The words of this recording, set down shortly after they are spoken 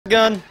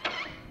gun.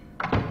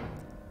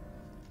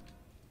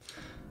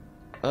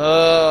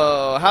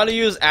 How to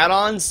use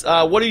add-ons?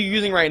 What are you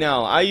using right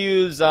now? I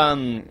use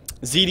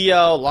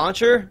ZDL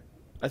Launcher,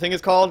 I think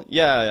it's called.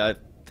 Yeah, I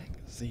think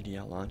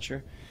ZDL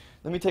Launcher.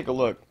 Let me take a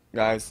look,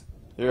 guys.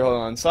 Here,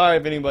 hold on. Sorry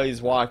if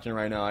anybody's watching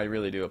right now. I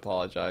really do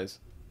apologize.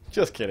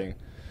 Just kidding.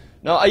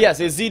 No,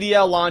 yes, it's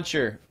ZDL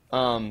Launcher.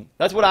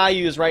 That's what I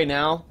use right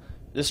now.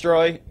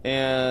 Destroy,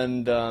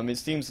 and it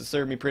seems to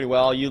serve me pretty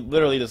well. You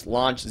literally just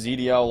launch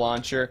ZDL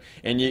Launcher,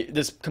 and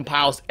this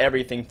compiles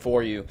everything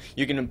for you.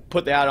 You can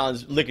put the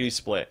add-ons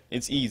lickety-split.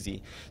 It's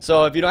easy.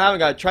 So if you haven't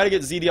got, try to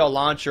get ZDL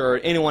Launcher or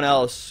anyone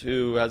else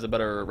who has a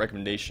better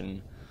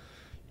recommendation.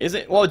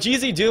 Well,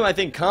 GZ Doom I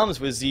think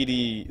comes with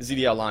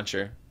ZDL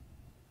Launcher.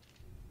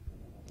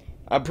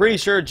 I'm pretty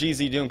sure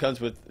GZ Doom comes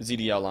with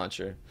ZDL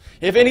Launcher.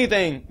 If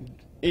anything,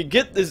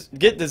 get the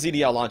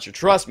ZDL Launcher.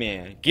 Trust me,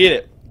 man. Get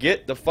it.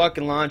 Get the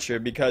fucking launcher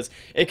because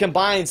it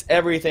combines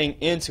everything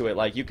into it.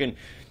 Like you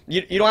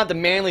don't have to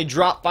manually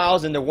drop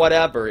files into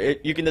whatever.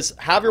 You can just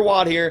have your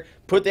WAD here,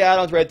 put the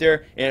add-ons right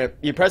there, and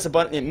you press a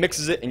button, it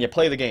mixes it, and you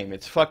play the game.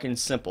 It's fucking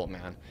simple,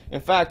 man. In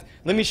fact,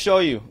 let me show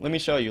you. Let me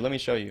show you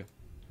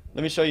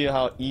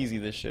how easy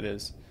this shit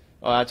is.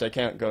 Oh, actually, I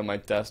can't go to my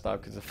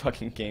desktop because the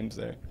fucking game's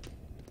there.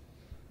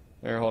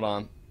 There, hold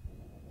on.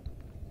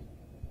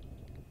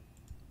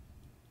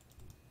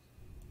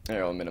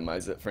 There, I'll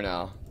minimize it for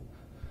now.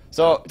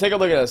 So, take a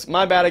look at this.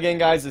 My bad again,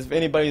 guys. If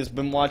anybody has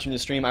been watching the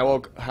stream, I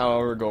will,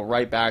 however, go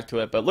right back to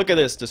it. But look at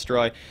this,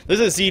 Destroy. This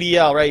is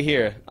ZDL right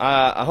here.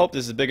 I hope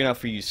this is big enough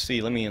for you to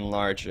see. Let me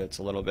enlarge it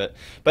a little bit.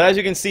 But as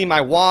you can see, my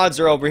WADs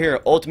are over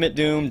here. Ultimate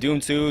Doom, Doom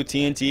 2,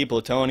 TNT,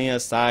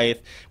 Plutonia,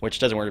 Scythe, which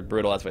doesn't work with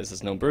Brutal. That's why it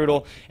says no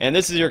Brutal. And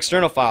this is your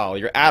external file,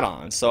 your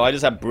add-ons. So I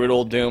just have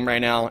Brutal, Doom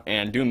right now,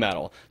 and Doom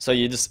Metal. So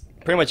you just...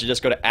 pretty much you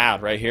just go to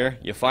add right here.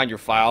 You find your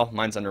file.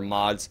 Mine's under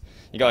mods.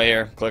 You go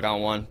here, click on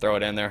one, throw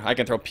it in there. I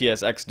can throw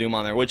PSX Doom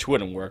on there, which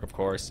wouldn't work, of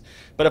course.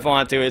 But if I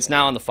want to, it's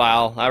now in the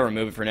file. I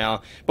remove it for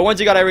now. But once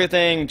you got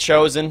everything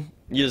chosen,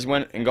 you just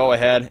went and go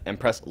ahead and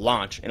press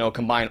launch, and it'll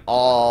combine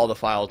all the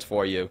files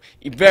for you.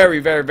 Very,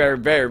 very, very,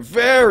 very,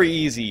 very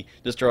easy.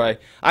 Destroy.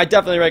 I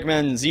definitely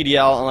recommend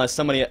ZDL unless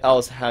somebody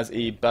else has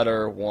a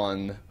better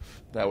one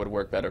that would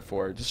work better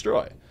for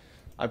Destroy.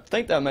 I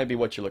think that might be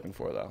what you're looking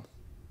for, though.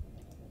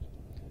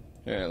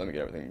 Yeah, let me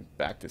get everything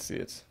back to see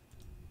it.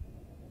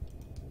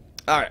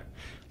 Alright,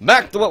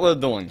 back to what we're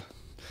doing.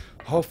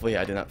 Hopefully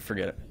I did not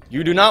forget it.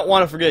 You do not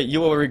want to forget it. You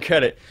will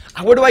regret it.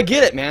 Where do I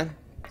get it, man?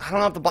 I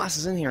don't know if the boss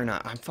is in here or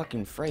not. I'm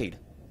fucking afraid.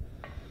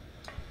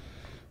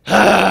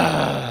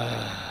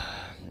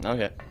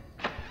 Okay.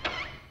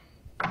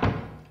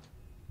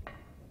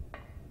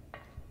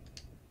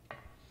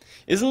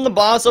 Isn't the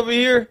boss over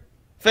here?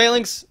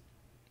 Phalanx?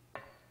 I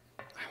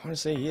want to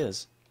say he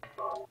is.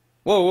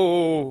 Whoa, whoa,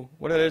 whoa,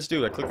 what did I just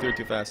do? I clicked through it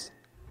too fast.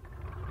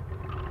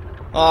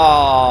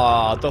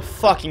 Ah, the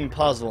fucking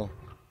puzzle.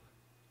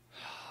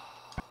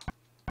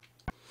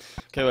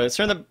 Okay, wait, let's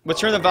turn the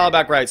valve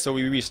back right so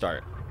we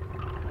restart.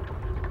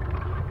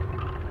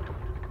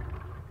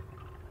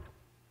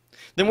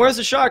 Then where's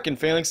the shotgun,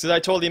 Phalanx? Because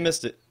I totally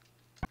missed it.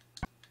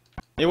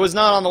 It was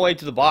not on the way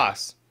to the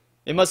boss.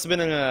 It must have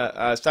been in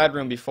a side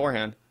room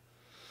beforehand.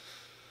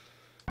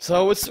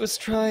 So let's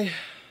try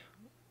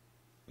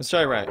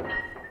right.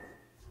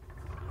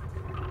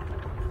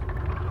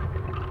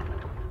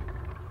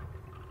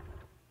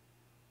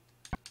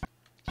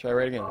 Try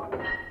right again.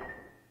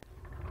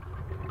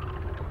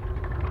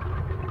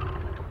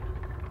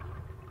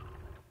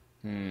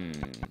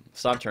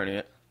 Stop turning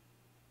it.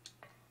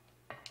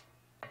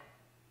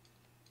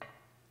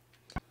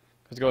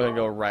 Let's go ahead and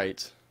go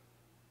right.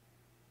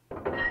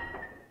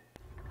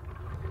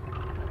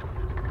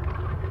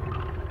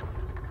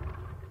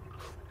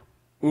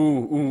 Ooh,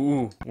 ooh,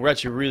 ooh. We're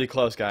actually really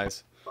close,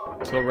 guys.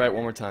 Let's go right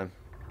one more time.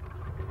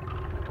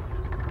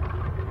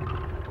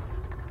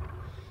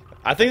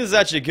 I think this is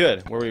actually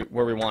good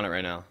where we want it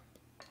right now.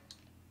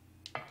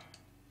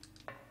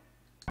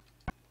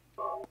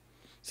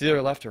 It's either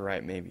left or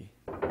right, maybe.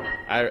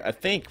 I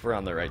think we're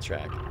on the right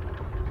track.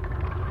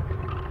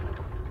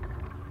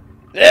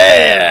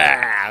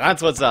 Yeah,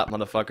 that's what's up,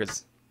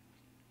 motherfuckers.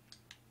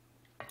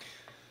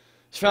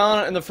 It's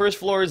found in the first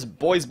floor's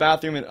boys'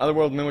 bathroom in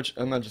Otherworld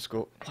Elementary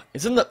School.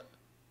 It's in the.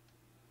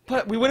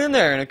 But we went in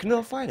there and I could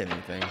not find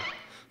anything.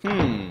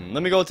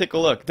 Let me go take a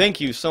look.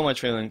 Thank you so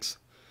much, Phalanx.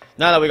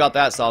 Now that we got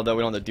that solved, though,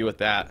 we don't have to deal with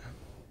that.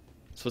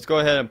 So let's go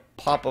ahead and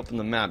pop up in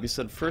the map. You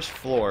said first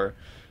floor.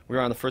 We're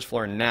on the first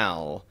floor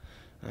now.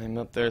 I'm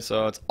up there,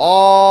 so it's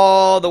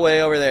all the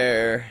way over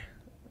there.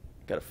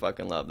 Gotta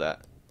fucking love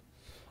that.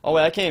 Oh,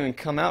 wait, I can't even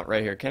come out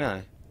right here, can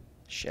I?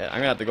 Shit, I'm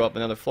gonna have to go up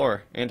another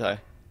floor, ain't I?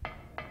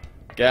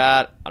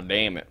 God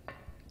damn it.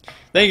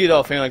 Thank you,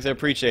 though, Phalanx. I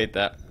appreciate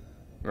that.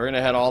 We're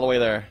gonna head all the way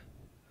there.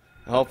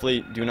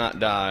 Hopefully, do not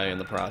die in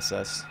the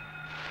process.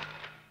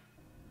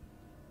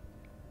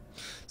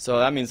 So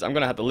that means I'm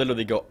going to have to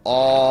literally go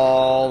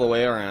all the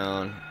way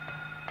around.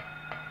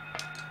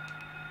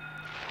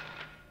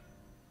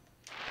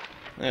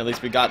 Hey, at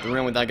least we got the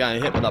room without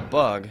getting hit with a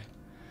bug.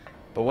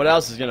 But what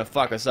else is gonna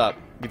fuck us up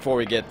before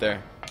we get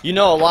there? You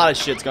know a lot of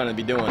shit's gonna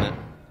be doing it.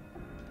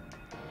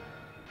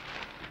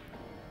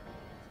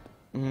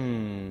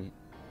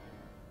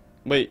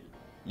 Wait,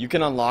 you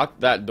can unlock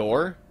that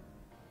door?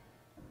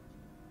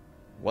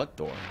 What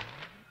door?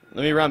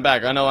 Let me run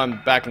back. I know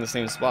I'm back in the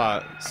same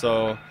spot.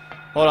 So,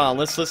 hold on.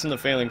 Let's listen to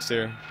Phalanx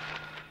here.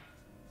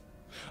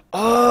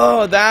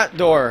 Oh, that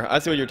door. I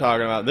see what you're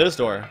talking about. This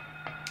door.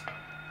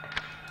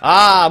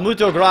 Ah,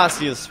 mucho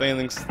gracias,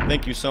 Phalanx.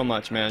 Thank you so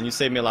much, man. You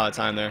saved me a lot of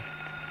time there.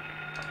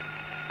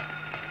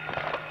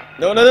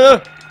 No, no, no,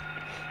 no.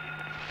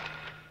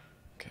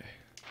 Okay.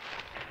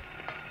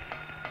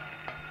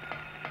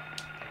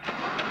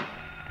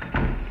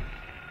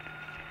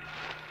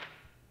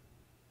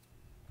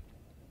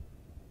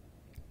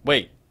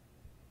 Wait.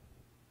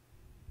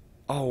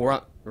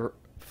 Oh,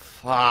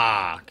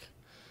 fuck.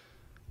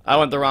 I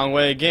went the wrong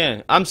way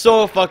again. I'm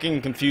so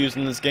fucking confused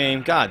in this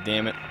game. God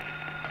damn it.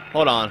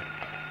 Hold on.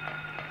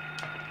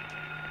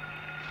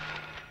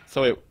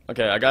 So wait,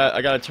 okay, I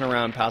gotta turn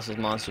around and pass those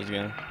monsters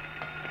again.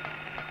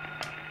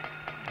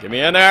 Get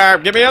me in there!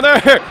 Get me in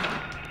there!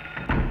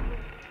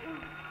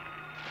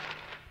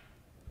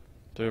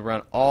 Do we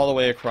run all the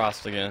way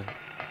across again?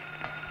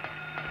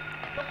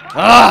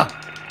 Ah!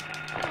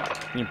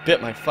 You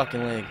bit my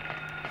fucking leg.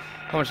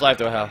 How much life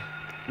do I have?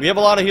 We have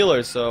a lot of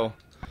healers, so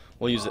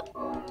we'll use it.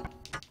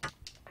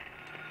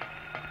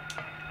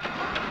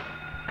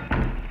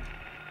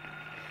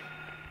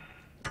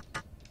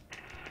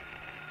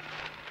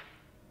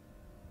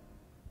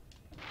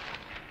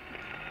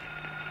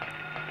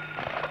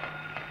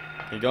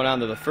 You go down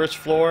to the first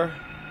floor.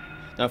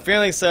 Now,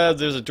 Phalanx says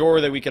there's a door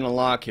that we can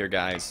unlock here,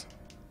 guys.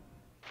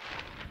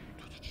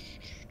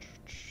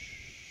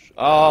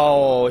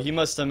 Oh, he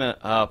must have meant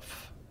up.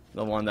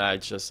 The one that I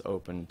just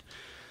opened.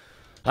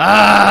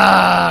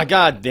 Ah,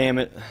 god damn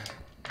it.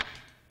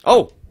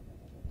 Oh!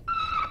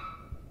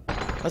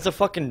 That's a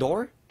fucking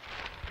door?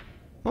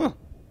 Huh.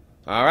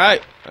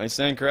 Alright, I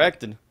stand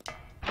corrected.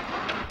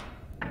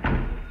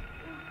 Well,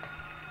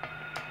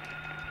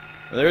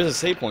 there's a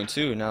save point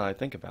too, now that I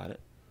think about it.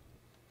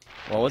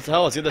 Well, what the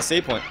hell? Let's get the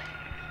save point.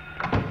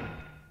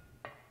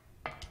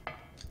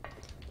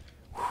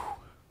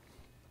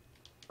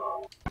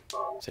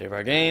 Save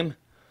our game.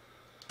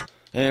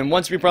 And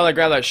once we probably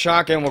grab that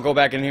shotgun, we'll go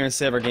back in here and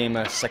save our game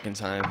a second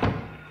time.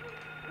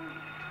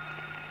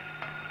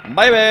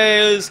 Bye,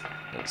 bays!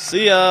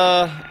 See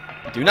ya!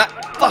 Do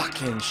not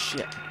fucking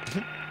shit.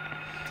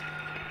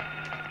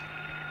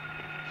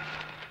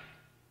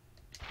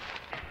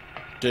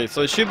 Okay,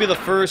 so it should be the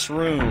first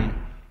room.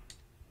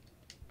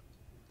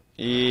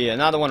 Yeah,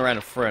 not the one right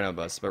in front of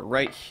us, but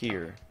right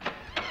here.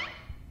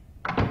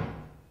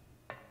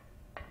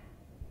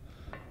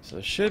 So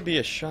there should be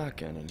a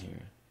shotgun in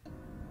here.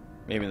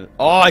 Maybe the,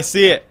 oh, I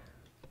see it!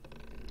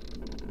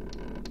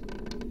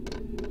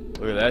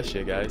 Look at that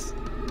shit, guys.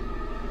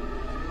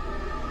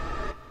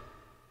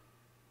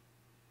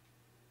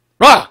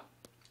 Ah!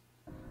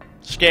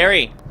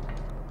 Scary.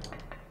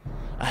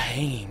 A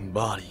hanging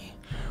body.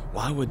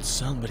 Why would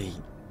somebody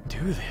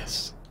do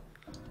this?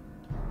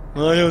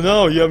 I don't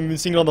know. You haven't been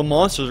seeing all the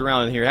monsters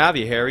around here, have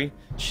you, Harry?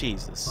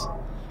 Jesus.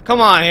 Come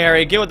on,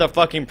 Harry. Get with the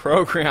fucking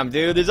program,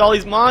 dude. There's all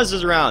these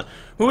monsters around.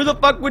 Who the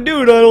fuck would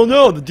do it? I don't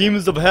know. The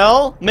demons of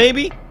hell?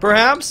 Maybe?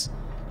 Perhaps?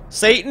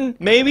 Satan?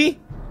 Maybe?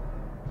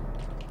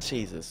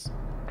 Jesus.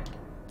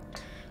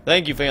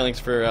 Thank you, Phalanx,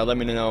 for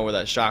letting me know where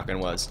that shotgun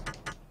was.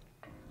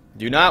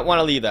 Do not want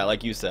to leave that,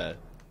 like you said.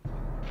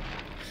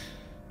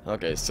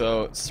 Okay,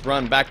 so let's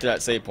run back to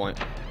that save point.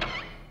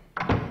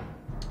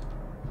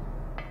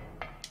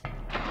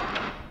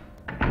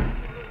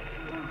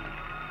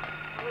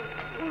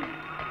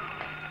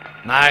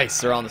 Nice,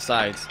 they're on the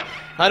sides.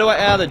 How do I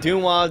add the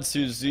Doom Wads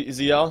to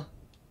ZL?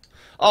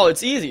 Oh,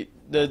 it's easy.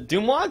 The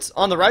Doom Wads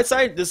on the right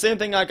side, the same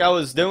thing like I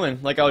was doing,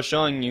 like I was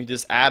showing you,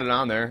 just add it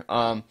on there.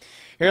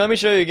 Here, let me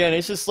show you again.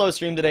 It's just slow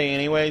stream today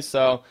anyway,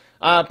 so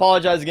I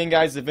apologize again,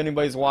 guys, if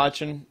anybody's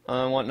watching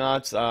and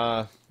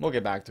whatnot. We'll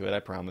get back to it, I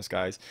promise,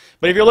 guys.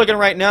 But if you're looking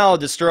right now,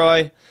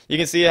 Destroy, you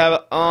can see I have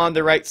it on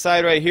the right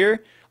side right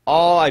here.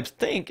 I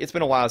think it's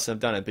been a while since I've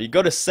done it, but you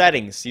go to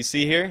settings. You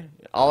see here?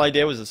 All I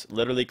did was just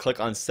literally click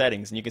on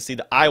settings, and you can see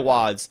the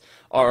iWads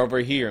are over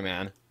here,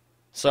 man.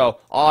 So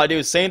all I do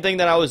is same thing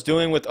that I was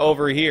doing with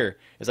over here,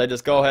 is I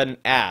just go ahead and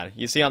add.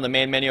 You see on the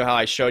main menu how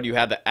I showed you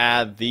how to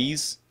add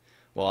these?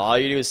 Well, all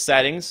you do is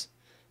settings,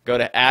 go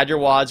to add your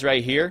wads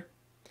right here,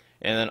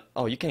 and then,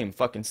 oh, you can't even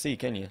fucking see,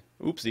 can you?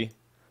 Oopsie.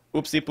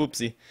 Oopsie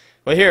poopsie.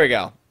 Well, here we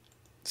go.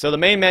 So the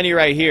main menu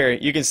right here,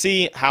 you can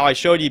see how I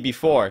showed you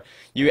before.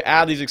 You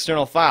add these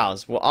external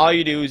files. Well, all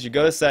you do is you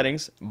go to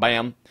settings,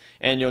 bam,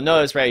 and you'll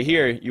notice right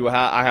here,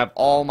 I have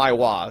all my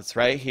WADs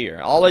right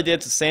here. All I did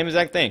is the same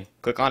exact thing.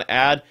 Click on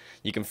add.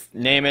 You can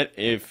name it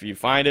if you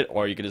find it,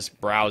 or you can just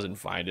browse and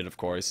find it, of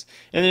course.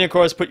 And then, of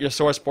course, put your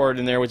source port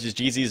in there, which is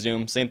GZ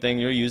Zoom, same thing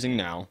you're using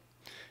now.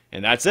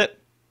 And that's it.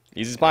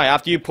 Easy as pie.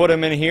 After you put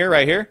them in here,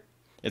 right here,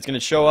 it's going to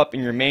show up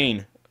in your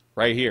main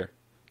right here.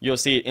 You'll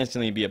see it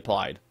instantly be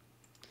applied.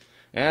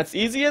 And it's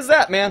easy as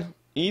that, man.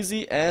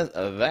 Easy as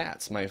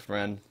that, my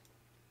friend.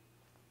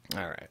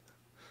 Alright.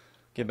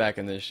 Get back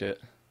in this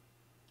shit.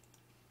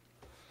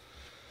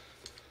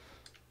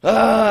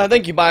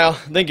 Thank you, Bio.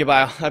 Thank you,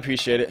 Bio. I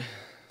appreciate it.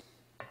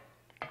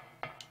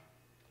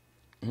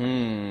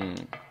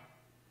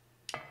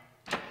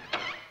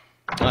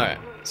 Alright.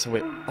 So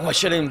wait. Oh, I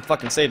shouldn't even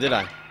fucking save, did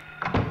I?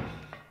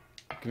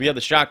 We have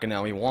the shotgun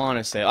now. We want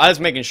to save. I was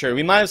making sure.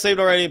 We might have saved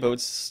already, but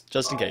it's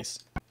just in case.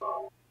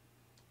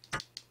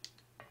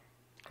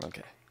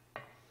 Okay.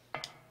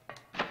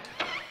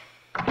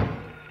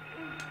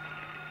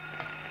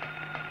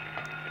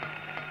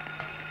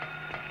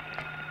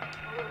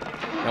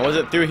 Now, was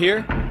it through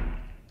here?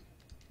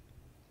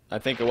 I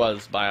think it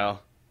was, Bio.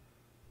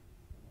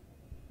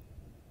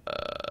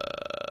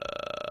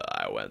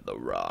 I went the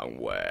wrong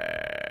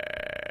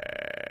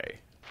way.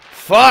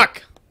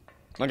 Fuck!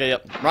 Okay,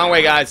 yep. Wrong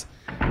way, guys.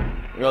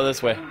 We go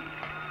this way.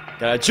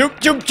 Gotta juke,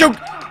 juke, juke!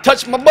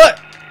 Touch my butt!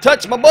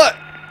 Touch my butt!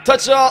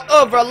 Touch it all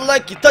over. I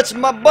like you touching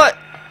my butt!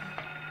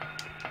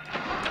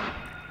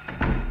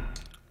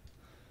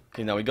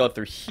 Okay, now we go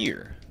through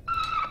here.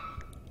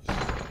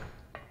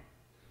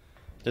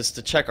 Just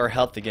to check our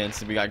health again,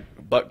 so we got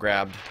butt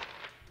grabbed.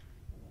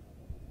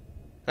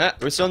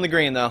 We're still in the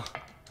green, though.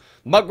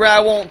 Butt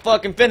grab won't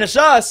fucking finish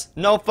us.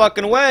 No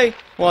fucking way.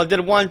 Well, I did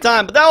it one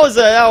time,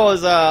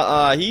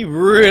 but he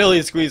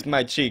really squeezed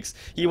my cheeks.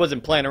 He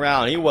wasn't playing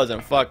around. He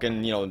wasn't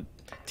fucking, you know,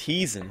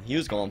 teasing. He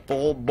was going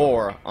full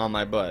bore on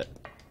my butt.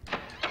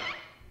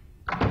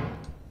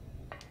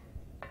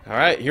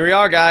 Alright, here we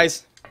are,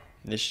 guys.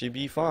 This should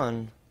be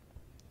fun.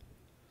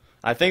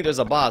 I think there's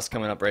a boss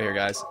coming up right here,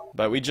 guys.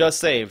 But we just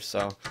saved,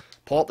 so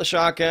pull out the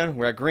shotgun.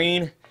 We're at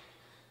green.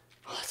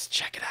 Let's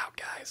check it out,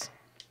 guys.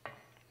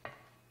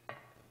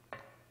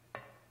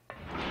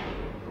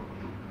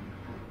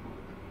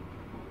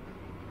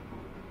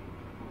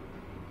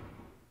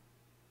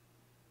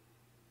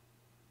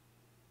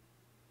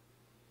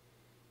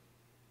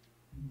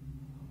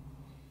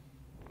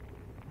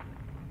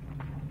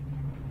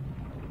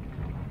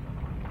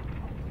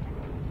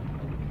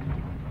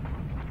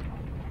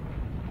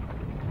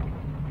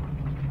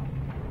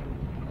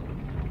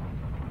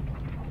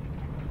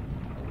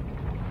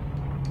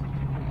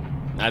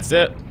 That's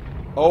it.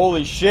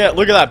 Holy shit,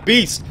 look at that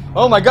beast.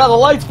 Oh my god, the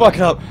light's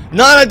fucking up.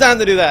 Not a time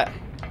to do that.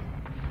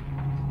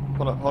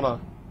 Hold on, hold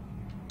on.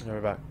 Okay,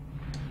 we're back.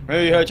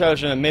 Maybe you heard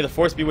Charles, and may the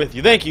force be with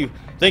you. Thank you.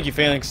 Thank you,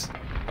 Phoenix.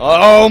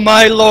 Oh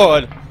my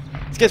lord.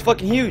 This guy's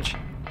fucking huge.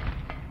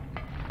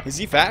 Is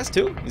he fast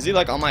too? Is he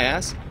like on my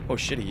ass? Oh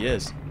shit, he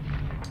is.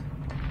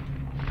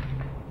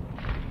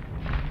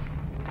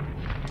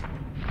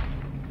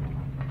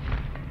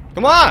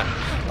 Come on!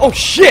 Oh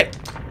shit!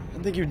 I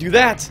didn't think you'd do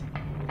that.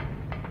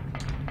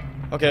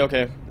 Okay,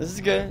 okay. This is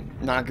good.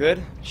 Not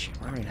good. Shit,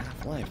 we're already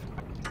half life.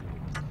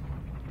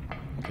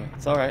 Okay,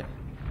 it's alright.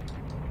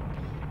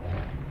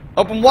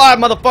 Open wide,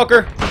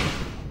 motherfucker!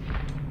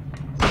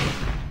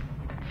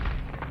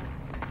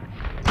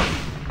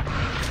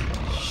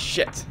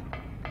 Shit.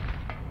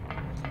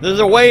 There's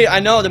a way I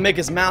know to make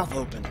his mouth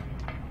open.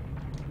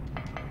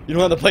 You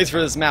don't have the place for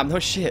this map. No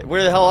shit.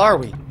 Where the hell are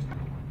we?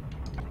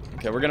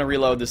 Okay, we're gonna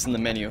reload this in the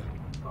menu.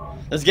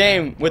 This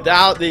game,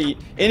 without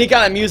any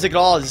kind of music at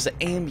all, is just an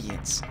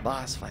ambience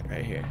boss fight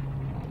right here.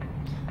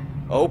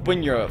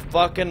 Open your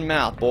fucking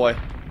mouth, boy.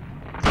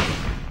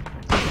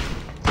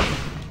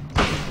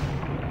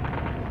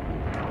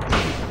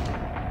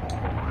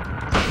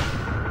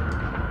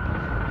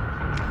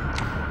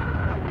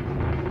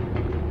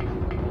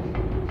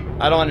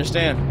 I don't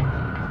understand.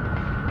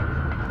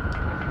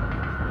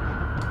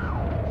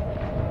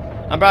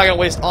 I'm probably gonna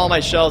waste all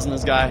my shells in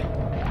this guy.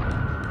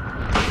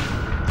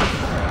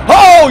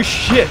 Oh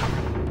shit!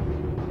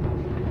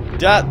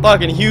 That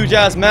fucking huge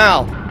ass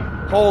mouth.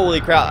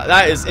 Holy crap,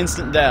 that is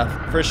instant death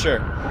for sure.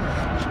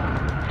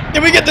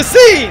 Did we get to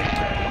see?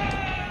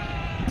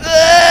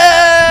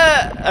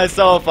 That's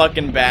so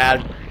fucking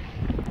bad.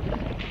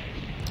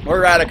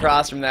 We're right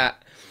across from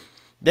that.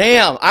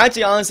 Damn, I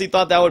actually honestly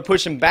thought that would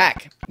push him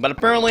back, but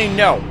apparently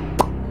no.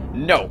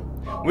 No.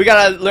 We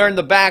gotta learn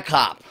the back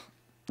hop,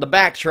 the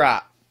back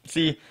trot.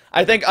 See,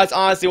 I think that's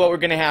honestly what we're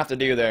gonna have to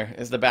do there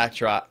is the back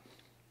trot.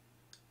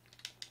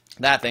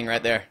 That thing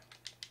right there.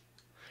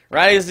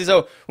 Right?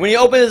 So when you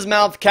open his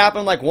mouth, cap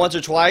him like once or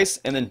twice,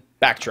 and then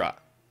back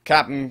trot.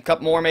 Cap him a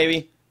couple more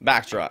maybe,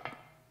 back trot.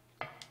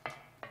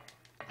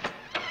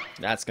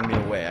 That's gonna be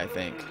the way, I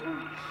think.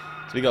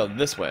 So we go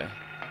this way.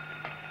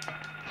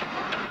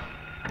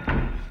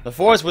 The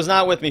force was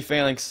not with me,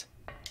 Phalanx.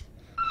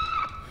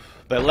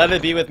 But let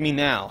it be with me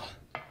now.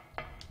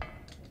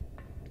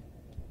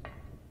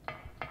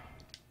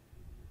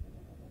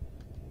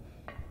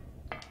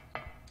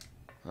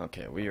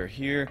 Okay, we are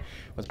here.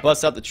 Let's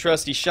bust out the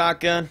trusty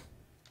shotgun.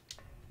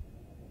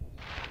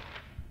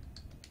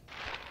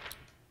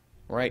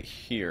 Right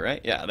here,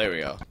 right? Yeah, there we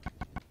go.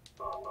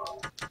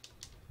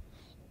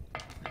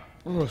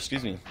 Oh,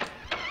 excuse me.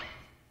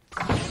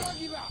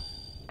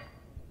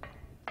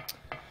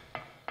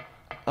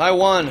 I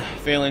won,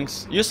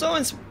 Phalanx. You're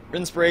so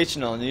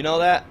inspirational. You know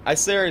that? I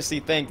seriously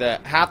think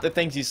that half the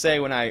things you say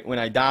when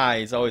I die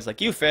is always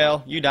like, you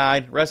fail, you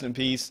died, rest in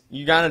peace,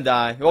 you gonna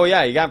die. Oh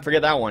yeah, you gotta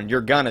forget that one.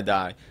 You're gonna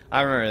die.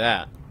 I remember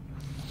that.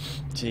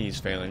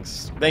 Jeez,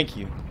 failings. Thank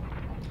you.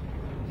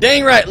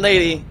 Dang right,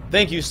 lady.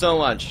 Thank you so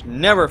much.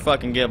 Never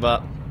fucking give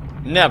up.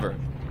 Never.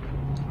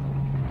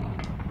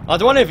 I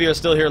was wondering if you're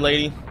still here,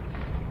 lady.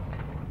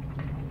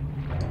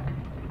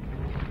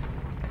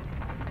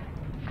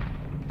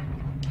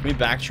 Can we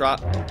backtrot?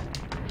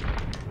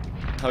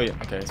 Oh yeah,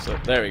 okay, so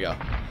there we go.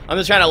 I'm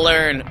just trying to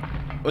learn.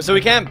 So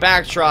we can't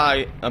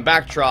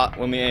backtrot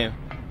when we aim.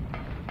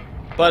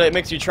 But it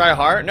makes you try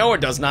hard? No,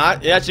 it does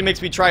not. It actually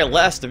makes me try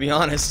less, to be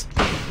honest.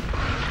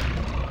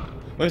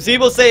 When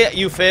people say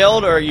you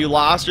failed or you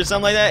lost or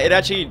something like that, it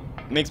actually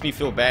makes me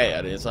feel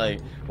bad. It's like,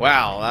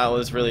 wow, that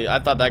was really, I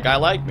thought that guy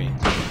liked me.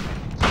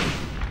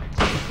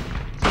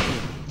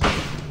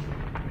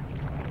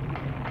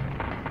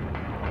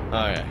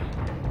 Okay.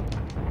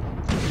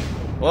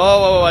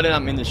 Whoa, I did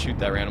not mean to shoot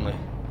that randomly.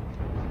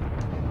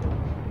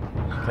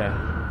 Okay.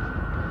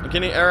 You're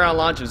getting error on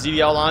launch of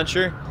ZDL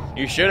launcher?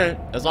 You shouldn't.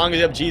 As long as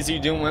you have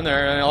GC doing in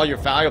there and all your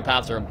file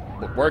paths are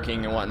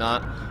working and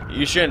whatnot,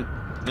 you shouldn't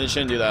do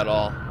that at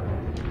all.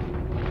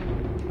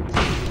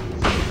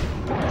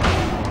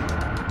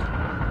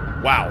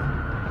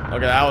 Wow.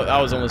 Okay,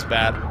 that was almost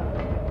bad.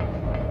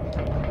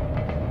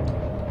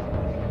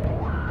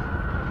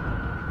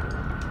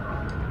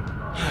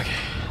 Okay.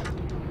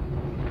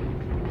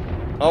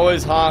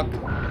 Always Hawk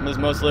was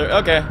mostly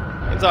okay.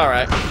 It's all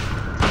right.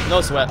 No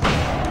sweat.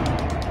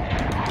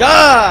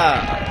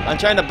 Ah! I'm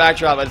trying to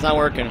backdrop, but it's not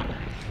working.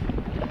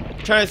 I'm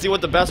trying to see what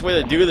the best way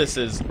to do this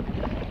is.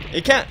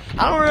 It can't.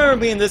 I don't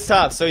remember being this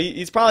tough, so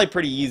he's probably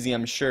pretty easy,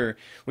 I'm sure.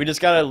 We just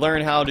gotta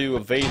learn how to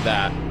evade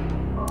that.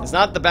 It's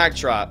not the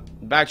backtrot.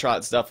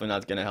 Backtrot's definitely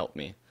not gonna help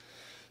me.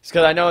 It's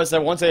because I noticed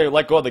that once I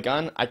let go of the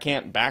gun, I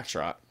can't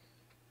backtrot.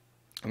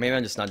 Or maybe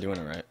I'm just not doing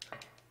it right.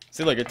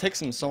 See, look, it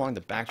takes him so long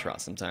to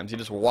backtrot sometimes. He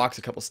just walks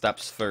a couple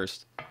steps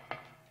first.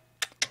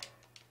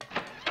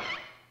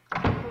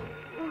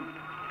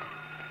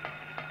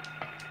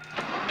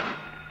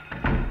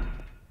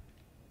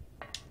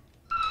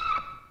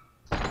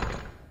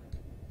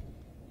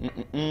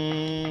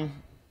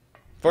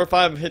 Four or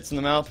five hits in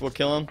the mouth will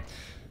kill him.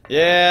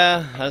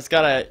 Yeah, I just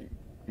gotta,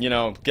 you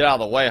know, get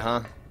out of the way,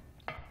 huh?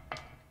 At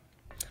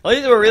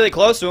least we're really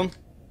close to him.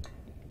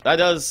 That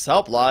does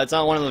help a lot. It's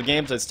not one of those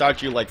games that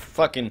starts you like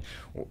fucking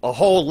a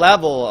whole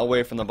level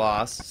away from the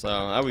boss. So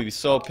I would be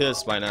so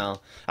pissed by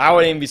now. I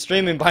wouldn't even be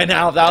streaming by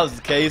now if that was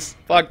the case.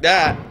 Fuck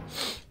that.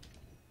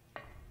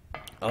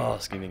 Oh,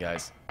 excuse me,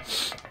 guys.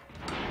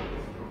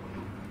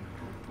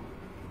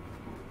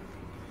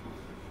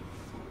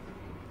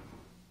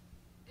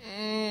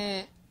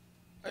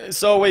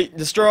 So wait,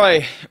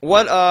 Destroy,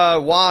 what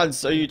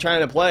WADs are you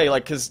trying to play?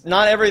 Like, cause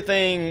not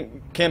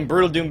everything can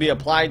Brutal Doom be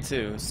applied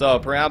to. So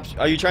perhaps,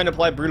 are you trying to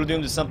apply Brutal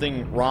Doom to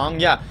something wrong?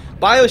 Yeah,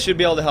 BIOS should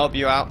be able to help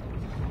you out.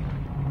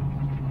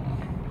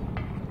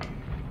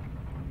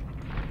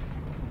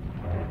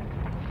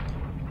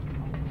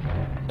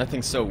 That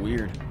thing's so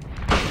weird.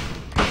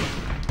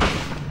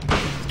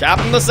 Cap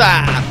on the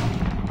side.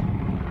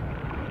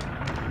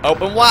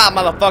 Open wide,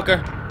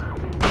 motherfucker.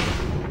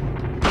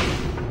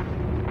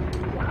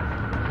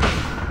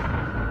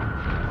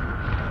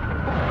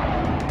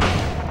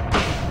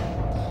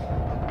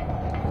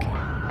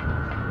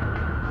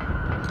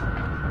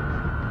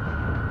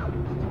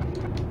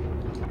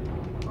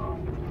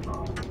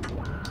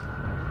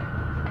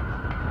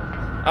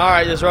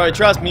 Alright, Destroy,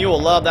 trust me, you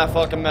will love that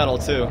fucking metal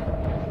too.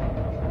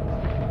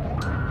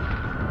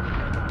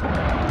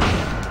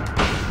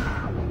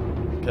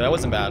 Okay, that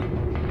wasn't bad.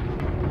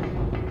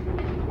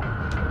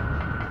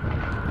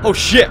 Oh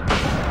shit!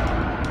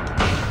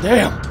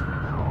 Damn!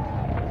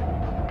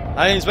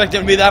 I didn't expect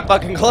him to be that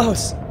fucking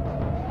close.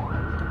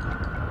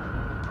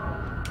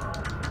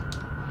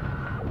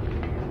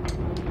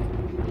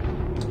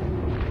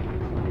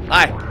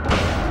 Hi.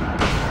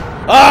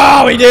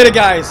 Oh, we did it,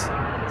 guys!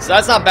 So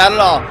that's not bad at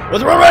all.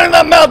 What's right in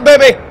that mouth,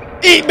 baby?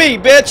 Eat me,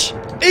 bitch!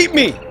 Eat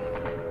me!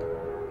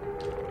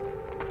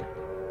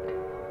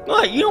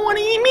 What, you don't want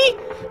to eat me?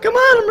 Come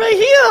on, I'm right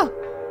here!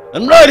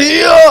 I'm right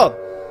here!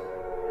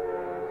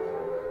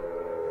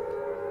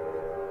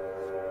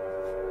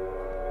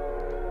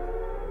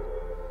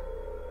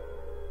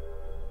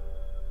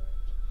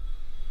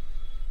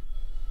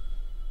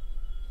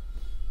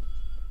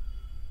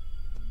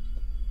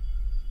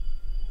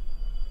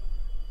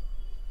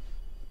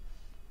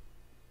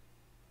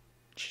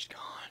 She's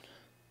gone.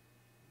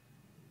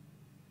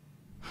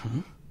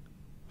 Huh?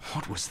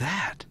 What was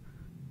that?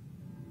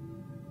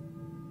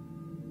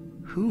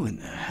 Who in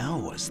the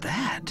hell was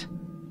that?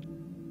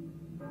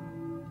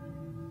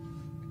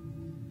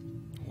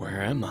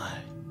 Where am I?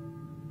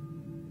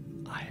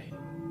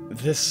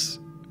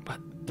 But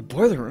the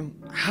boiler room?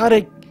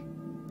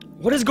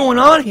 What is going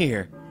on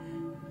here?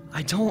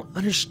 I don't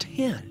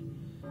understand.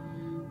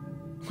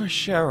 Where's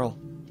Cheryl?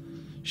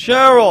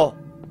 Cheryl!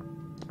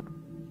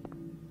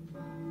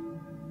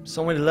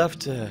 Somebody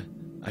left a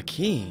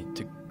key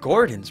to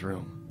Gordon's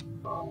room.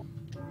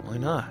 Why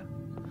not?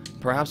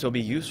 Perhaps it'll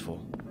be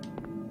useful.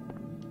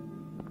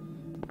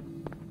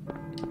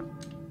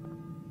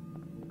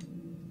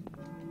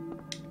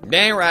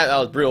 Dang right, that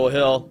was Brule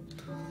Hill.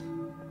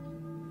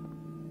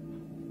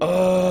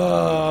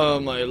 Oh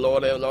my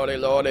lordy, lordy,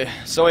 lordy.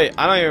 So wait,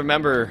 I don't even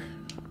remember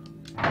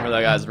where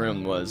that guy's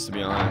room was, to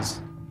be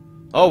honest.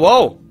 Oh,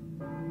 whoa!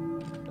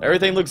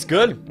 Everything looks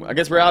good. I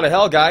guess we're out of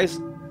hell, guys.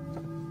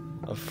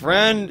 A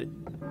friend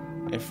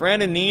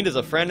in need is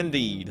a friend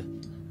indeed.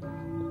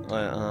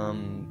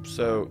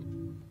 So,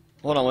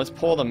 hold on, let's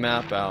pull the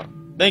map out.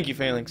 Thank you,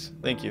 Phalanx.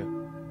 Thank you.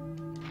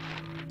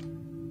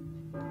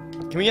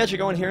 Can we actually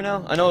go in here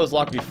now? I know it was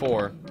locked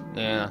before.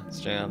 Yeah, it's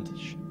jammed.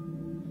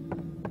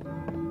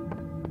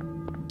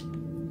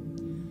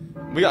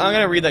 I'm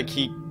gonna read that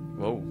key.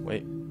 Whoa,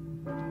 wait.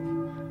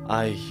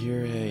 I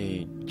hear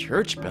a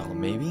church bell,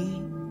 maybe?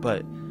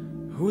 But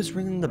who is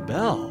ringing the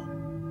bell?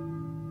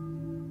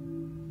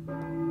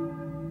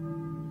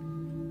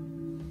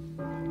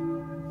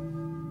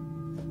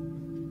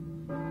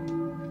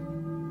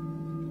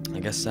 I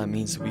guess that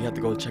means we have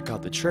to go check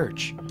out the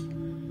church.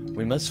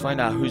 We must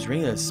find out who's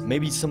ringing us.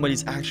 Maybe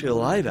somebody's actually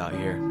alive out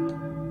here.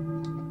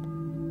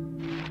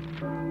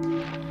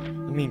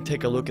 Let me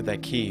take a look at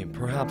that key.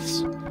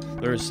 Perhaps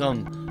there's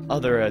some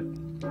other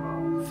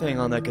thing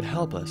on that could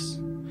help us.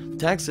 The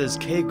tag says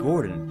K.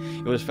 Gordon.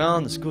 It was found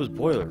in the school's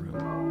boiler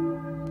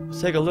room.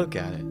 Let's take a look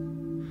at it.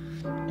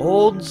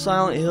 Old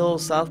Silent Hill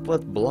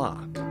Southwest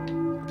Block.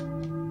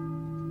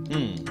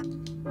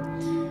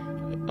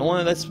 I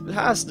wonder, that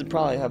has to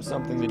probably have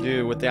something to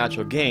do with the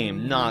actual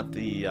game, not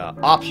the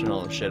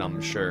optional shit,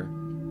 I'm sure.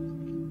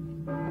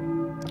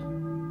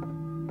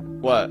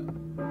 What?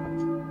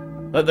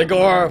 Let the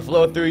gore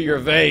flow through your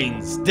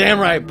veins. Damn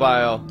right,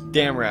 Bio.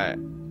 Damn right.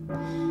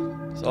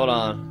 So hold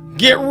on.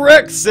 Get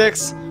wrecked,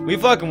 6! We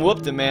fucking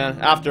whooped him,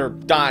 man, after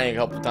dying a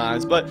couple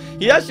times. But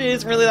he actually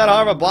isn't really that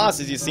hard of a boss,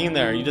 as you've seen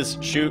there. You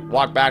just shoot,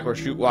 walk backwards,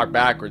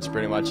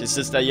 pretty much. It's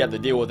just that you have to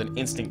deal with an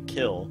instant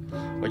kill,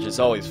 which is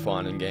always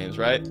fun in games,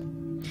 right?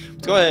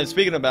 Let's go ahead.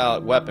 Speaking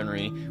about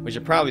weaponry, we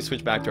should probably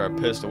switch back to our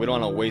pistol. We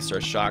don't want to waste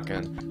our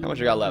shotgun. How much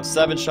we got left?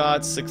 7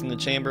 shots, 6 in the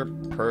chamber.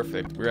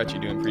 Perfect. We're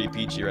actually doing pretty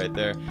peachy right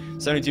there.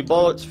 72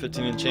 bullets,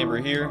 15 in the chamber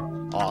here.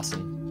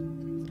 Awesome.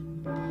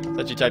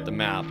 Let's actually check the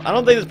map. I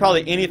don't think there's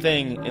probably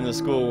anything in the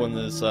school when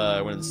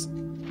it's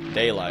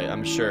daylight,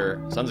 I'm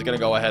sure. So I'm just gonna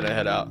go ahead and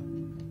head out.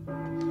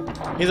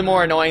 He's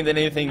more annoying than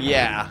anything.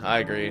 Yeah, I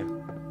agree.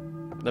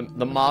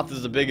 The moth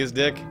is the biggest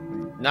dick.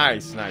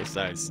 Nice, nice,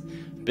 nice.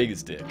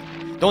 Biggest dick.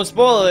 Don't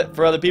spoil it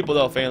for other people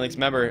though, Phalanx.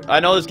 Remember, I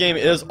know this game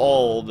is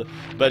old,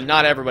 but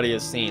not everybody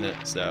has seen it,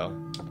 so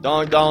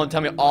don't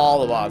tell me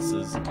all the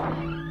bosses.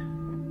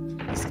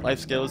 This life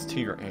skills to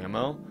your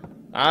ammo.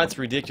 That's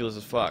ridiculous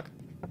as fuck.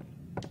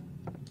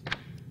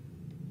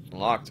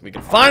 Locked. We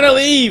can finally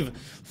leave!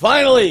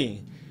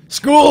 Finally!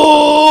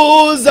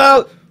 School's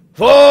out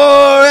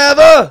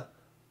forever!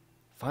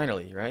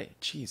 Finally, right?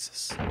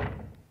 Jesus.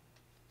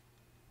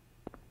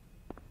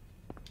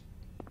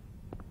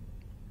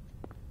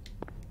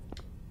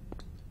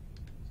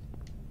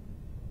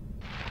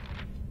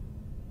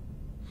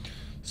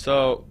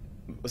 So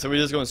we're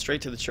just going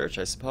straight to the church,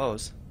 I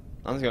suppose.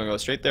 I'm just gonna go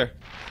straight there.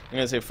 I'm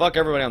gonna say fuck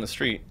everybody on the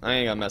street. I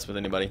ain't gonna mess with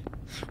anybody.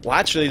 Well,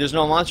 actually, there's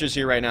no monsters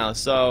here right now,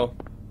 so...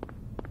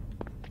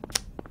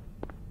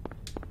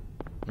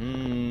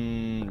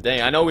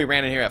 Dang, I know we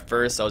ran in here at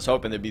first, so I was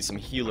hoping there'd be some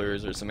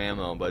healers or some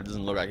ammo, but it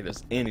doesn't look like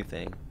there's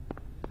anything.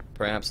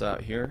 Perhaps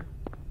out here?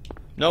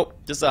 Nope,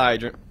 just a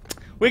hydrant.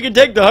 We can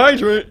take the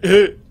hydrant!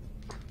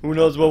 Who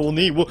knows what we'll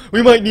need?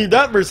 We might need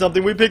that for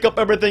something. We pick up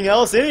everything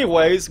else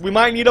anyways. We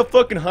might need a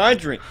fucking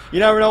hydrant. You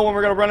never know when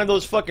we're gonna run into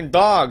those fucking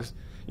dogs.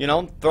 You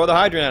know, throw the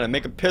hydrant at it,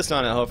 make a piss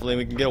on it, hopefully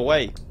we can get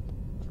away.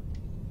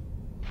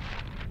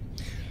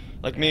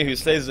 Like me, who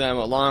stays in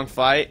a long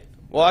fight.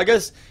 Well, I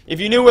guess if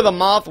you knew where the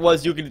moth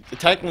was, you could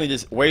technically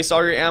just waste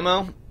all your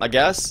ammo, I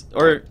guess.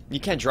 Or you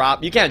can't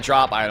drop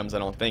items, I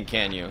don't think,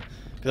 can you?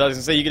 Because I was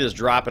gonna say you could just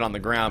drop it on the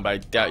ground, but I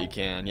doubt you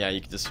can. Yeah,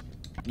 you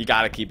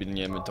gotta keep it in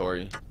your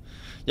inventory.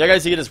 Yeah,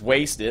 guys, you could just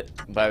waste it,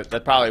 but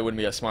that probably wouldn't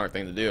be a smart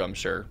thing to do, I'm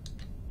sure.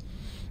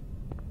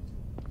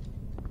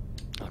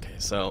 Okay,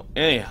 so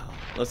anyhow,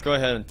 let's go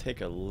ahead and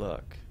take a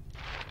look.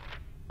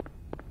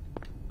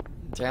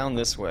 Down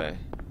this way.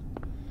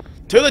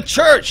 To the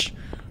church!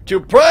 To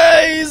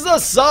praise the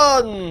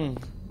sun!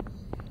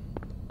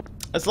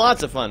 That's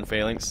lots of fun,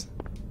 Phalanx.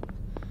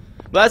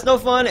 But that's no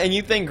fun, and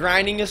you think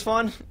grinding is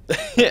fun?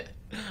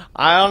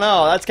 I don't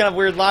know, that's kind of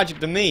weird logic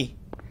to me.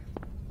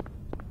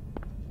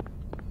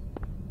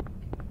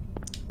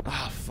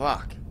 Ah,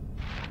 fuck.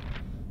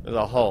 There's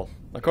a hole.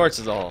 Of course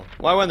there's a hole.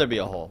 Why wouldn't there be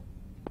a hole?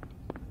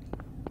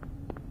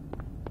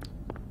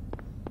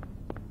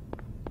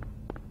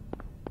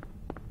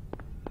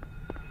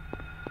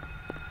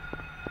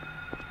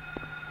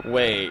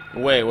 Wait.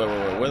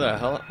 Where the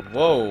hell?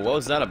 Whoa, what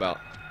was that about?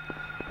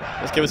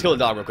 Let's kill the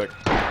dog real quick.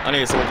 I need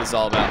to see what this is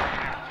all about.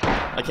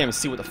 I can't even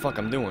see what the fuck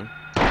I'm doing.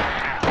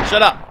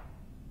 Shut up!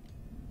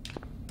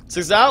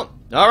 6 out?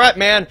 Alright,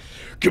 man.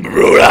 Come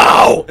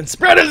out and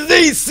spread a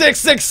disease,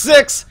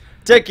 666!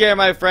 Take care,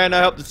 my friend.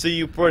 I hope to see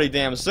you pretty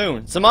damn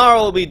soon.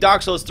 Tomorrow will be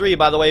Dark Souls 3,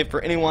 by the way,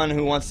 for anyone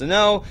who wants to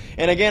know.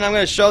 And again, I'm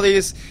going to show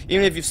these,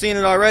 even if you've seen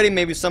it already.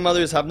 Maybe some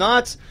others have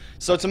not.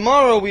 So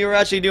tomorrow we are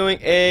actually doing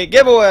a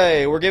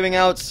giveaway. We're giving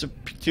out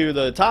to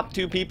the top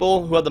 2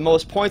 people who have the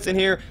most points in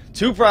here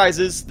 2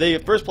 prizes. The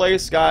first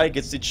place guy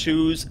gets to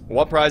choose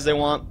what prize they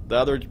want. The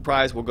other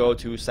prize will go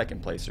to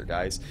second placer,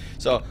 guys.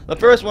 So the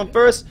first one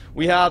first,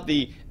 we have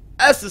the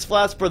Estus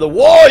Flask for the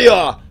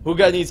warrior, who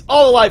needs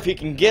all the life he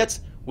can get,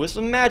 with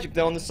some magic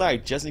though on the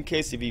side, just in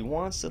case if he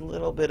wants a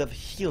little bit of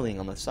healing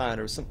on the side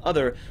or some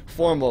other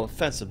form of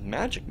offensive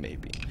magic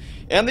maybe.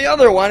 And the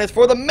other one is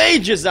for the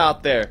mages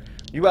out there.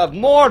 You have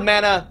more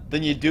mana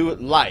than you do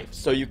life,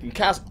 so you can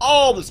cast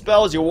all the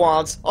spells you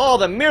want, all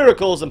the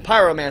miracles and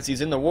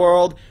pyromancies in the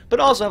world, but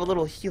also have a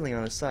little healing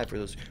on the side for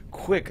those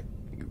quick,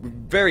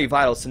 very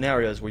vital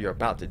scenarios where you're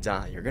about to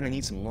die. You're gonna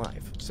need some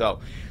life. So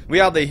we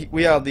have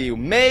the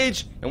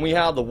mage and we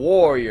have the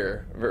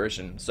warrior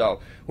version. So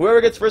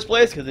whoever gets first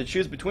place, because they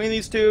choose between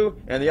these two,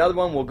 and the other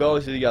one will go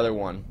to the other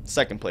one,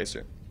 second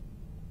placer.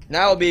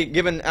 Now it'll be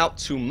given out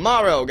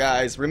tomorrow,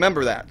 guys.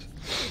 Remember that.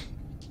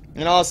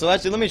 And also,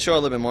 actually, let me show a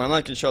little bit more. I'm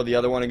not gonna show the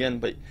other one again,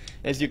 but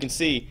as you can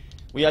see,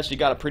 we actually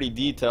got it pretty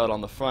detailed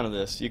on the front of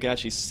this. You can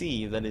actually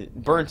see that it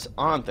burnt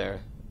on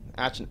there.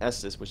 Action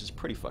Estus, which is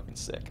pretty fucking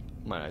sick,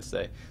 might I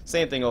say.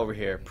 Same thing over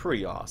here.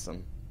 Pretty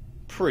awesome.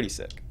 Pretty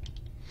sick.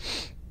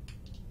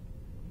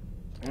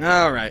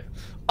 Alright.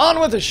 On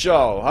with the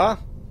show, huh?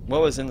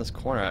 What was in this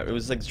corner? It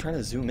was like trying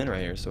to zoom in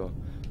right here, so...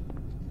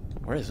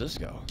 Where does this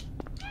go?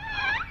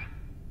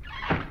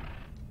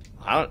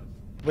 I don't...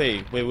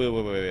 Wait.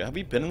 Have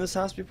we been in this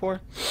house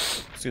before?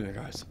 Excuse me,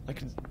 guys. I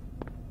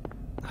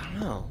don't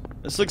know.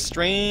 This looks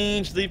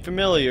strangely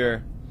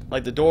familiar.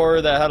 Like the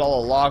door that had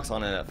all the locks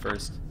on it at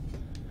first.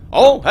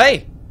 Oh,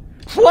 hey!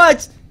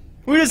 What?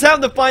 We just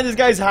happened to find this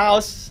guy's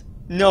house?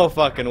 No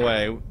fucking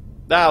way.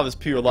 That was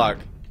pure luck.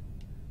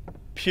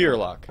 Pure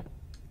luck.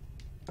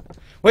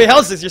 Wait,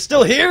 Helsis, you're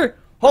still here?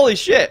 Holy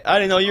shit, I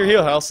didn't know you were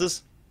here,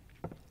 Helsis.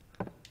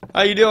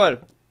 How you doing?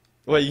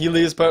 What, you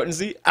lose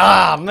potency?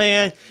 Ah,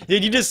 man.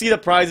 Did you just see the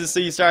prizes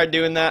so you started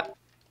doing that?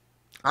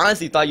 I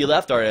honestly thought you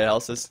left already,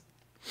 Helsis.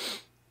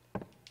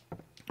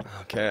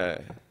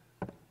 Okay.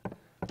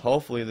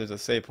 Hopefully there's a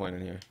save point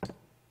in here.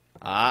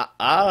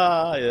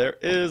 There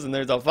is, and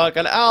there's a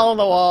fucking owl on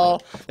the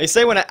wall. They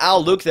say when an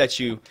owl looks at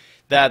you,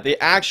 that they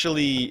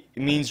actually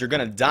means you're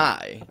gonna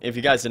die. If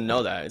you guys didn't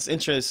know that, it's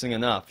interesting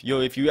enough.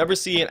 If you ever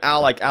see an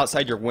owl like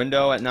outside your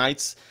window at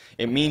nights,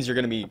 it means you're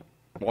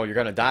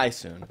gonna die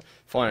soon.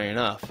 Funny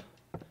enough,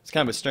 it's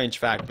kind of a strange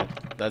fact,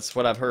 but that's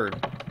what I've heard.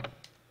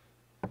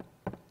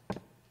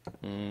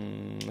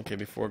 Okay,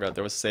 before God,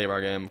 there was save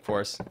our game, of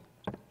course.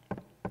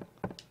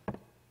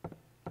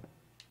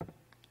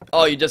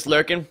 Oh, you just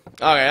lurking?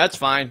 Okay, that's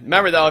fine.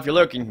 Remember though, if you're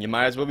lurking, you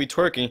might as well be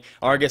twerking.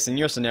 Or I guess in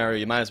your scenario,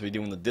 you might as well be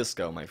doing the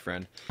disco, my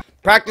friend.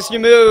 Practice your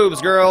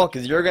moves, girl,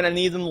 because you're going to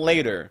need them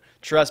later.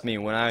 Trust me,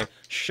 when I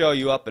show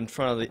you up in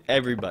front of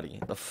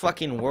everybody, the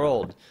fucking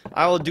world,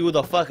 I will do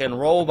the fucking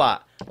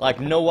robot like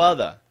no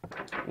other.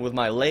 With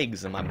my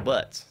legs and my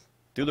butt.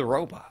 Do the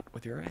robot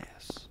with your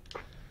ass.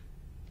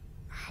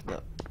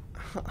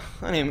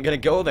 I ain't even gonna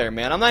go there,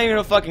 man. I'm not even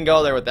gonna fucking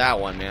go there with that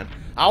one, man.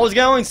 I was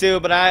going to,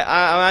 but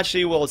I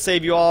actually will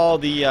save you all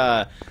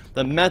the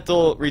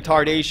mental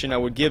retardation I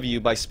would give you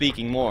by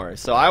speaking more.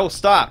 So I will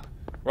stop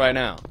right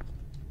now.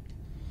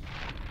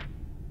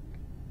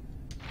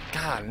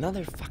 God,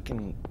 another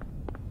fucking...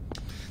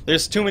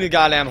 There's too many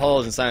goddamn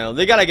holes inside.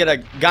 They gotta get a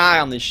guy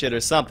on this shit or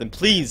something.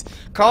 Please,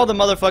 call the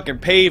motherfucking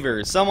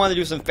pavers. Someone to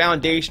do some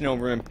foundation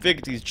over and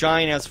fix these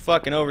giant-ass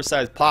fucking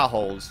oversized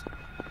potholes.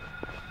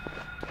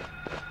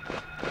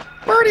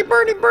 Birdie,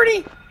 birdie,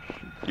 birdie!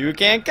 You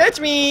can't catch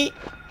me!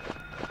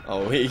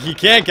 Oh, he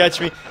can't catch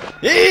me.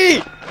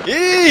 Eee!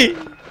 Eee!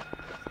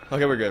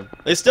 Okay, we're good.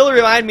 They still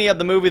remind me of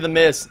the movie The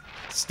Mist.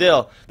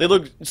 Still. They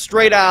look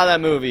straight out of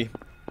that movie.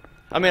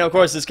 I mean, of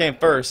course, this came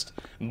first.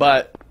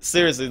 But,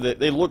 seriously,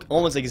 they look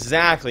almost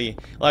exactly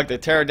like the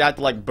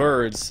pterodactyl-like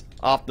birds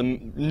off the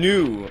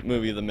new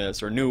movie The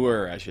Mist. Or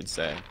newer, I should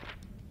say.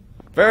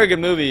 Very good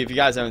movie if you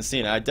guys haven't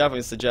seen it. I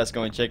definitely suggest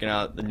going and checking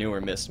out the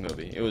newer Mist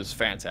movie. It was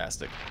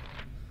fantastic.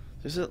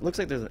 Looks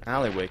like there's an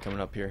alleyway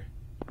coming up here.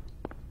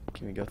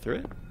 Can we go through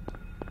it?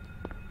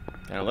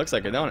 Kinda looks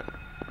like it, don't it?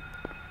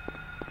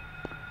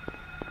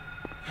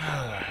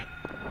 Alright.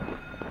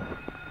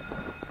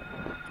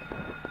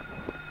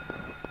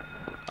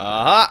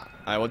 Aha!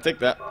 I will take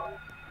that.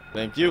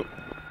 Thank you.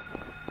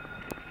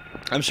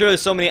 I'm sure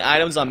there's so many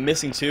items I'm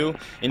missing too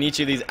in each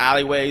of these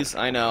alleyways.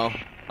 I know.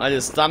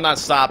 I'm not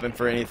stopping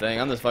for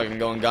anything. I'm just fucking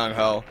going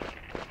gung-ho.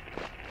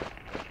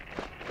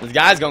 This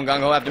guy's going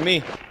gung-ho after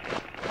me.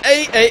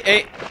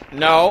 Hey!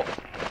 No.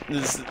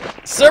 This is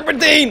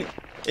serpentine!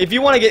 If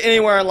you want to get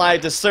anywhere in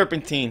life, just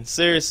serpentine.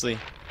 Seriously.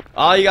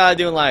 All you gotta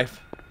do in life.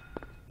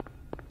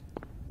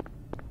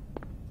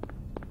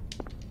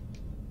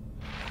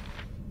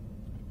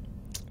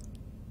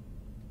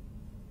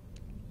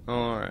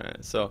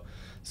 Alright, so it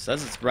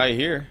says it's right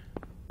here.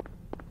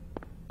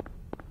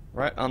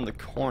 Right on the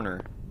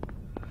corner.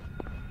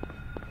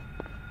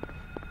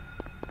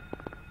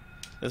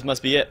 This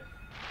must be it.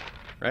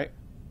 Right?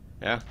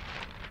 Yeah.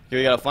 Here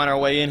we gotta find our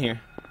way in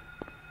here.